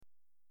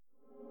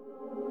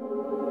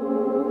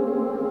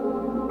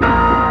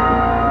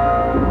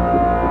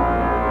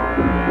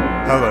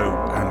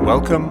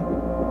Welcome,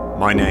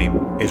 my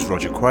name is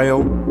Roger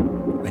Quayle,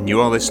 and you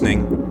are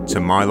listening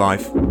to My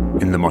Life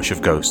in the Mosh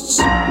of Ghosts.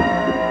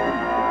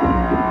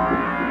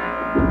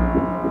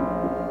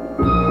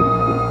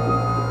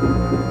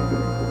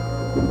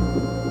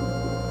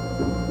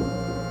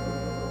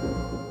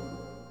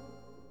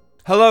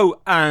 Hello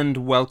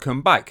and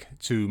welcome back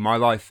to My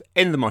Life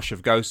in the Mosh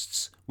of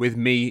Ghosts with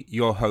me,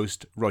 your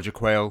host, Roger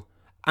Quayle,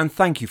 and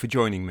thank you for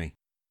joining me.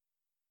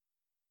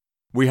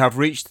 We have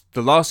reached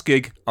the last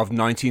gig of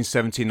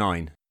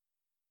 1979.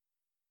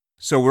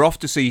 So we're off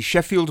to see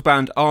Sheffield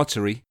band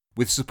Artery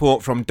with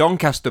support from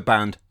Doncaster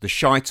band The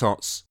Shy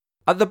Tots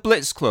at the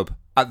Blitz Club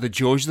at the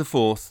George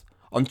IV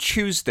on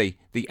Tuesday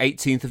the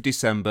 18th of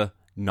December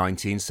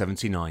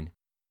 1979.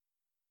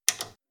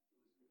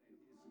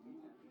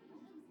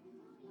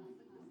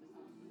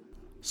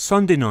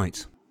 Sunday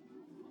night.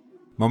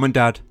 Mum and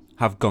Dad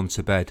have gone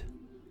to bed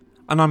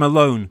and I'm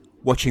alone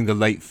watching the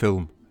late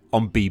film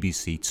on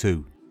BBC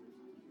Two.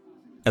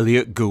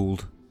 Elliot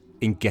Gould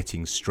in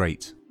Getting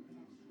Straight.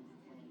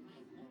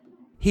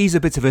 He's a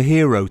bit of a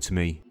hero to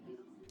me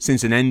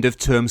since an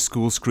end-of-term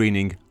school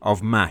screening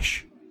of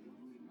MASH,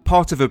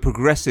 part of a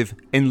progressive,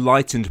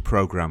 enlightened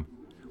programme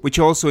which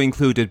also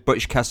included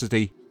Butch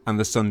Cassidy and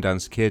the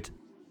Sundance Kid,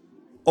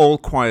 All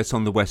Quiet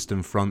on the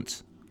Western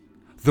Front,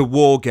 The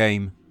War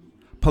Game,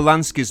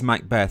 Polanski's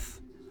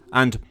Macbeth,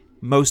 and,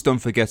 most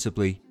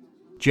unforgettably,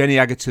 Jenny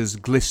Agutter's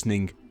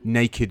glistening,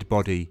 naked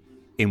body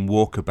in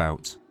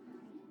Walkabout.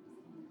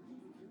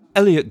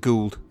 Elliot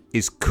Gould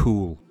is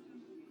cool.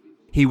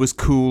 He was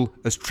cool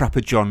as Trapper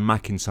John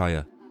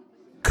McIntyre,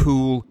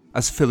 cool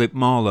as Philip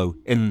Marlowe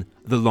in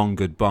The Long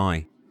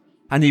Goodbye,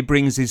 and he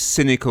brings his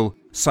cynical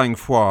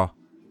sang-froid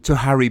to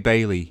Harry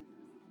Bailey,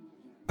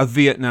 a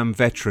Vietnam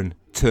veteran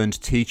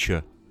turned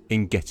teacher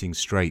in Getting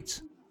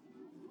Straight.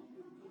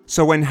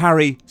 So when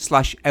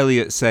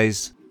Harry/Elliot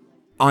says,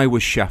 I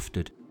was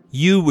shafted,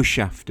 you were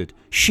shafted,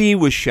 she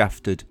was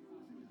shafted,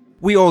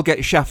 we all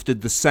get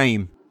shafted the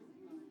same,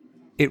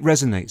 it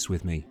resonates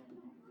with me.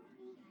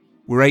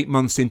 We're 8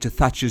 months into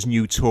Thatcher's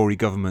new Tory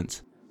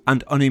government,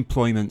 and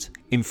unemployment,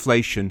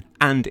 inflation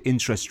and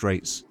interest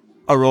rates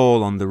are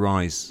all on the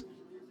rise.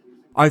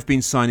 I've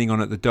been signing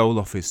on at the Dole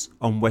office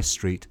on West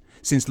Street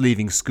since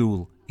leaving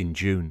school in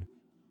June.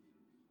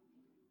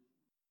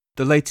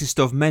 The latest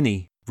of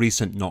many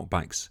recent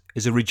knockbacks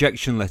is a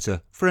rejection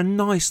letter for a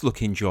nice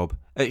looking job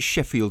at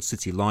Sheffield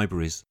City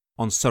Libraries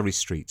on Surrey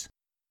Street,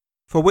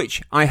 for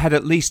which I had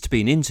at least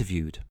been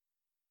interviewed.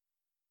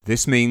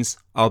 This means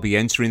I'll be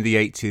entering the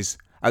 80s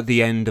at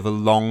the end of a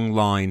long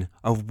line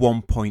of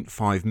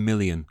 1.5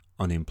 million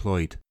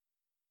unemployed.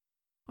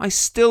 I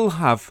still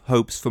have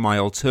hopes for my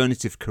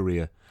alternative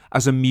career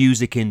as a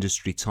music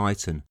industry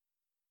titan.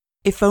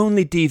 If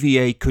only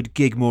DVA could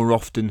gig more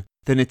often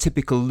than a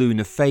typical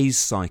lunar phase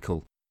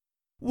cycle,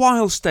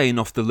 while staying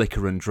off the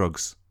liquor and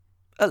drugs,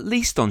 at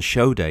least on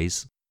show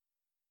days.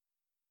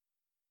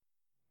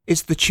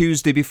 It's the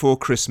Tuesday before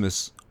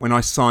Christmas when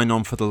I sign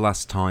on for the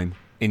last time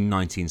in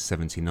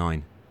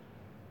 1979.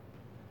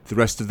 The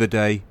rest of the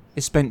day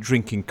is spent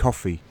drinking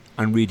coffee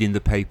and reading the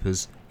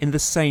papers in the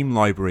same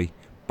library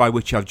by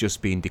which I've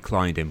just been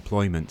declined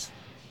employment.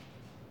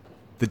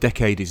 The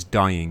decade is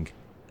dying,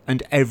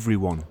 and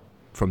everyone,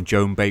 from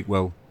Joan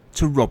Bakewell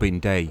to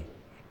Robin Day,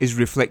 is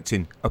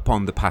reflecting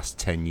upon the past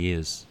 10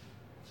 years.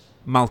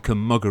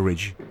 Malcolm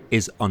Muggeridge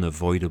is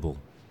unavoidable.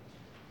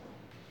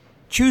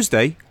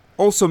 Tuesday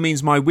also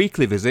means my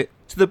weekly visit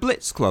to the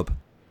Blitz Club,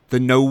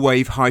 the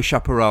no-wave high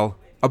chaparral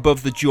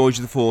above the George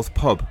IV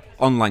pub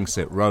on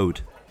Langsett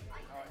Road.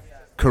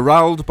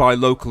 Corralled by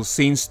local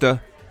scenester,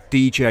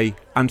 DJ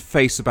and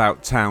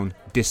face-about-town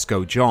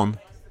Disco John,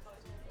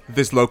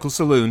 this local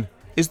saloon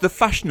is the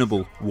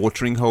fashionable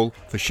watering hole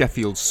for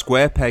Sheffield's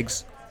square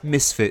pegs,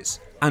 misfits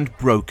and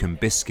broken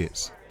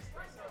biscuits.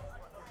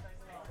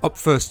 Up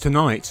first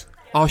tonight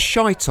are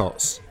Shy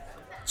Tots,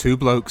 2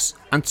 blokes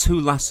and 2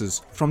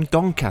 lasses from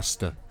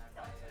Doncaster.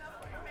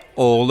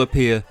 All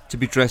appear to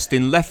be dressed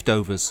in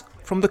leftovers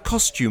from the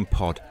costume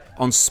pod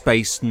on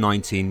Space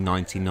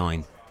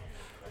 1999,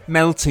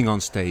 melting on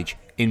stage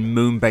in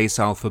Moonbase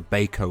Alpha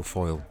Baco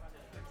foil.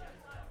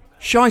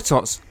 Shy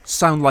Tots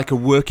sound like a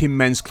working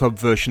men's club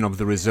version of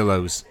the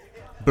Rezillos,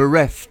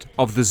 bereft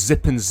of the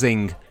zip and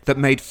zing that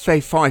made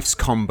Fay Fife's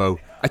combo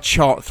a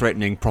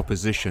chart-threatening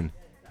proposition.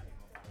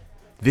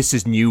 This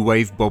is new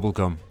wave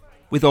bubblegum,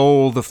 with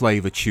all the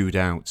flavour chewed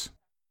out.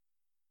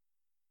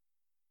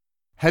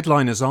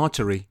 Headliners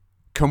Artery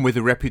come with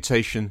a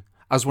reputation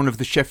as one of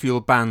the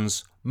Sheffield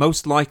bands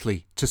most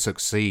likely to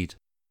succeed.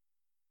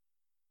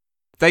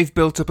 They've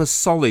built up a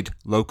solid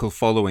local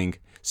following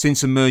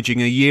since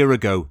emerging a year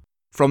ago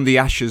from the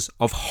ashes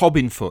of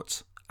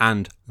Hobbinfoot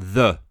and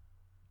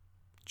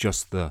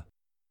just the.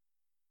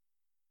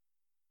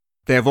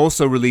 They have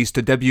also released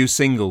a debut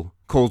single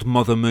called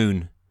Mother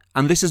Moon,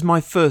 and this is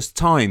my first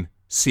time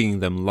seeing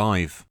them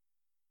live.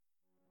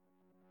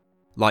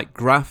 Like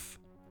Graph,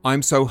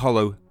 I'm So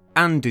Hollow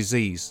and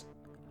Disease,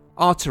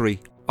 Artery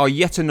are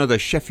yet another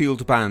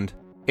Sheffield band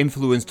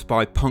influenced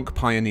by punk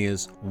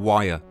pioneers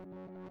Wire.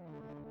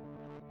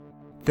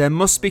 There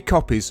must be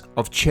copies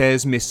of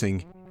Chairs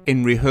Missing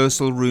in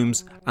rehearsal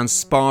rooms and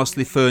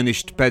sparsely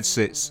furnished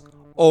bedsits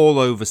all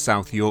over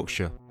South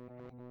Yorkshire.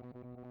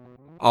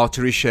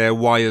 Artery share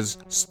Wire's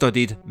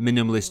studied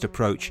minimalist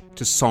approach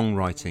to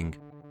songwriting.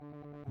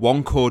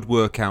 One-chord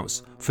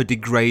workouts for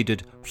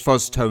degraded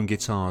fuzz-tone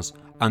guitars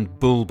and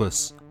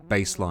bulbous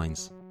bass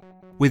lines.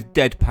 With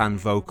deadpan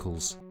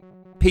vocals.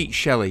 Pete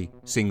Shelley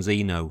sings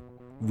Eno,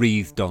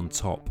 wreathed on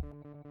top.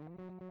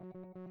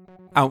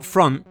 Out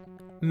front,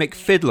 Mick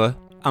Fiddler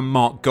and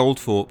Mark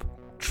Goldthorpe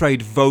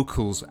trade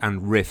vocals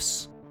and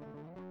riffs,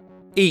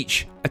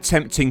 each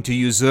attempting to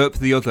usurp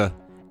the other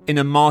in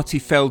a Marty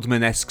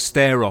Feldman-esque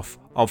stare-off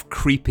of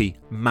creepy,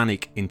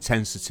 manic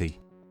intensity.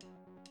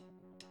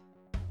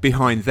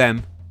 Behind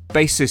them,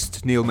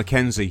 bassist Neil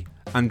Mackenzie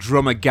and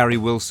drummer Gary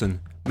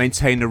Wilson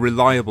maintain a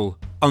reliable,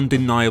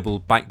 undeniable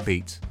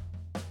backbeat.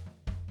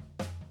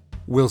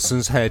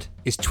 Wilson's head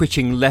is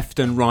twitching left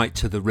and right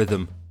to the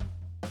rhythm,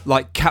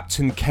 like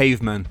Captain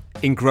Caveman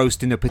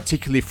engrossed in a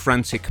particularly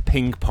frantic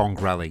ping-pong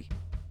rally.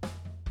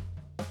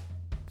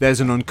 There's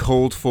an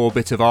uncalled for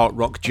bit of art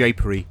rock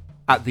japery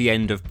at the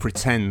end of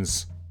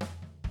Pretends.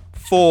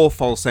 4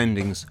 false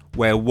endings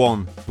where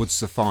one would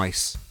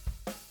suffice.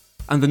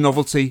 And the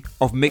novelty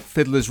of Mick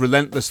Fiddler's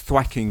relentless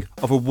thwacking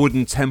of a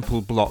wooden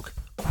temple block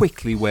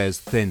quickly wears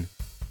thin.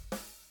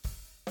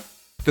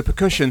 The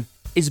percussion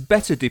is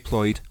better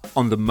deployed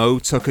on the Mo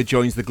Tucker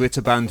joins the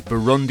glitter band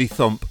Burundi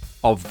thump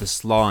of The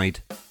Slide.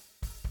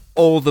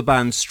 All the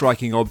band's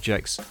striking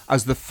objects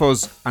as the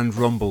fuzz and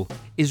rumble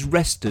is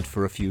rested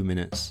for a few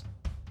minutes.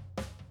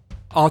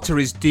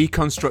 Artery's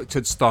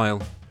deconstructed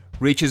style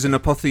reaches an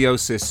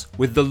apotheosis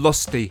with the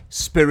lusty,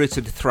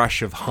 spirited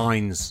thrash of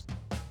Hines,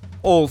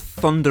 all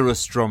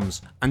thunderous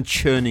drums and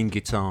churning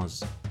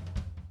guitars.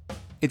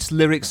 Its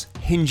lyrics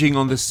hinging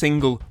on the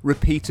single,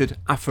 repeated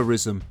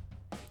aphorism,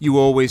 "You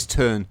always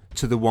turn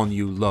to the one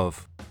you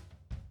love."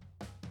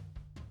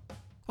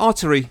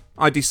 Artery,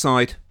 I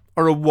decide,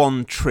 are a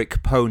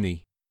one-trick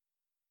pony.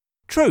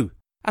 True,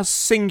 as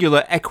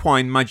singular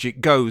equine magic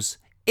goes,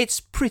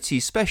 it's pretty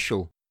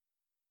special.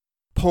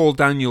 Paul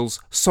Daniels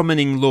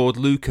summoning Lord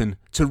Lucan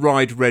to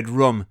ride Red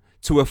Rum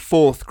to a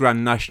 4th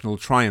Grand National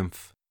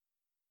triumph.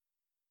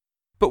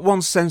 But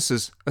one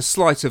senses a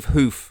sleight of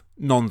hoof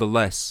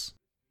nonetheless.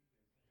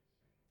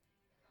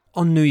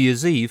 On New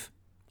Year's Eve,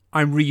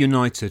 I'm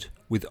reunited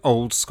with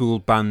old school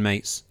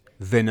bandmates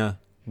Vinner,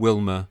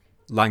 Wilmer,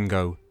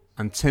 Lango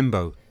and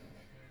Timbo,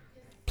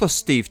 plus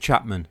Steve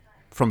Chapman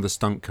from the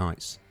Stunt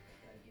Kites.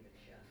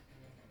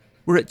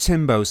 We're at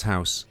Timbo's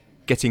house,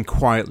 getting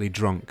quietly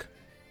drunk,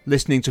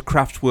 listening to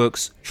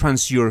Kraftwerk's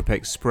Trans-Europe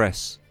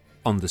Express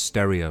on the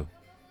stereo.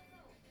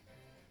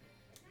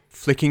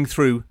 Flicking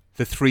through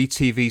the 3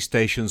 TV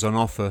stations on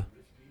offer,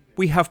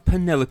 we have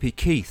Penelope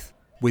Keith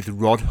with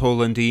Rod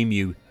Hull and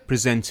Emu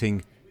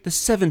presenting The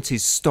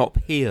 70s Stop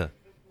Here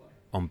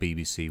on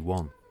BBC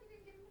One.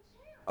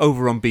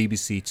 Over on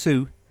BBC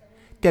Two,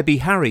 Debbie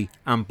Harry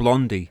and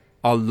Blondie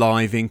are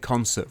live in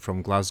concert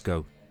from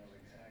Glasgow.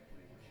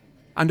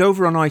 And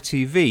over on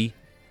ITV,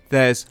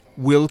 there's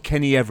Will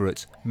Kenny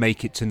Everett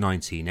Make It to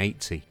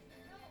 1980?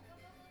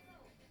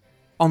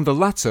 On the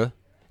latter,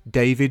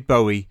 David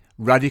Bowie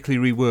radically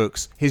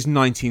reworks his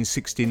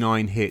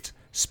 1969 hit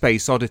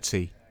Space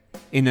Oddity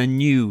in a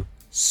new,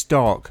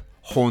 stark,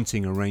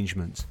 haunting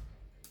arrangement.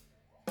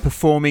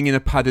 Performing in a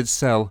padded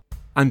cell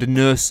and a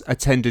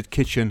nurse-attended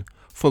kitchen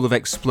full of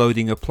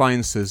exploding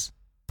appliances,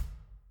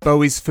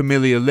 Bowie's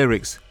familiar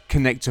lyrics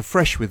connect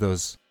afresh with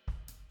us,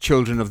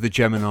 children of the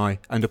Gemini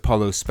and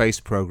Apollo space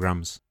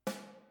programs.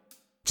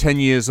 10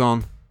 years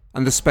on,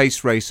 and the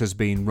space race has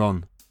been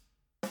run.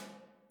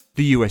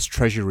 The US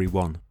Treasury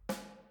won.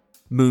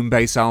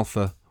 Moonbase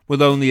Alpha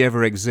will only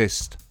ever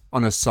exist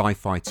on a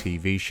sci-fi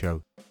TV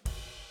show.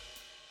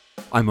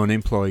 I'm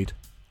unemployed,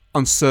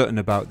 uncertain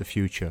about the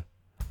future,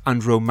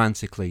 and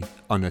romantically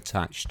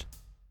unattached.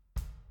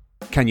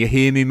 Can you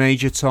hear me,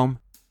 Major Tom?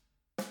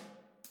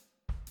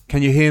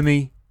 Can you hear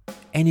me,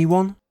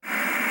 anyone?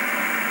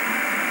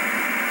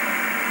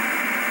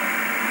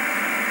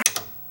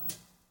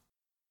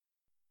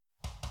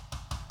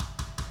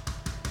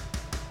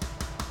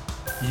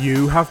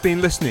 You have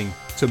been listening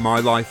to My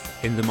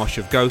Life in the Mosh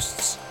of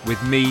Ghosts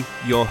with me,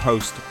 your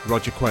host,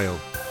 Roger Quayle.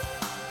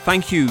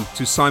 Thank you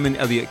to Simon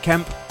Elliott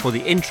Kemp for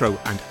the intro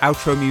and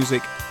outro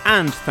music,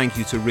 and thank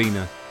you to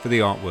Rena for the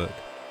artwork.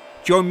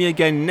 Join me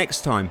again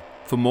next time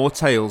for more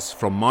tales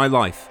from my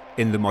life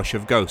in the Mosh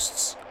of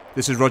Ghosts.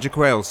 This is Roger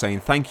Quayle saying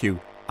thank you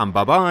and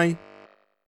bye-bye.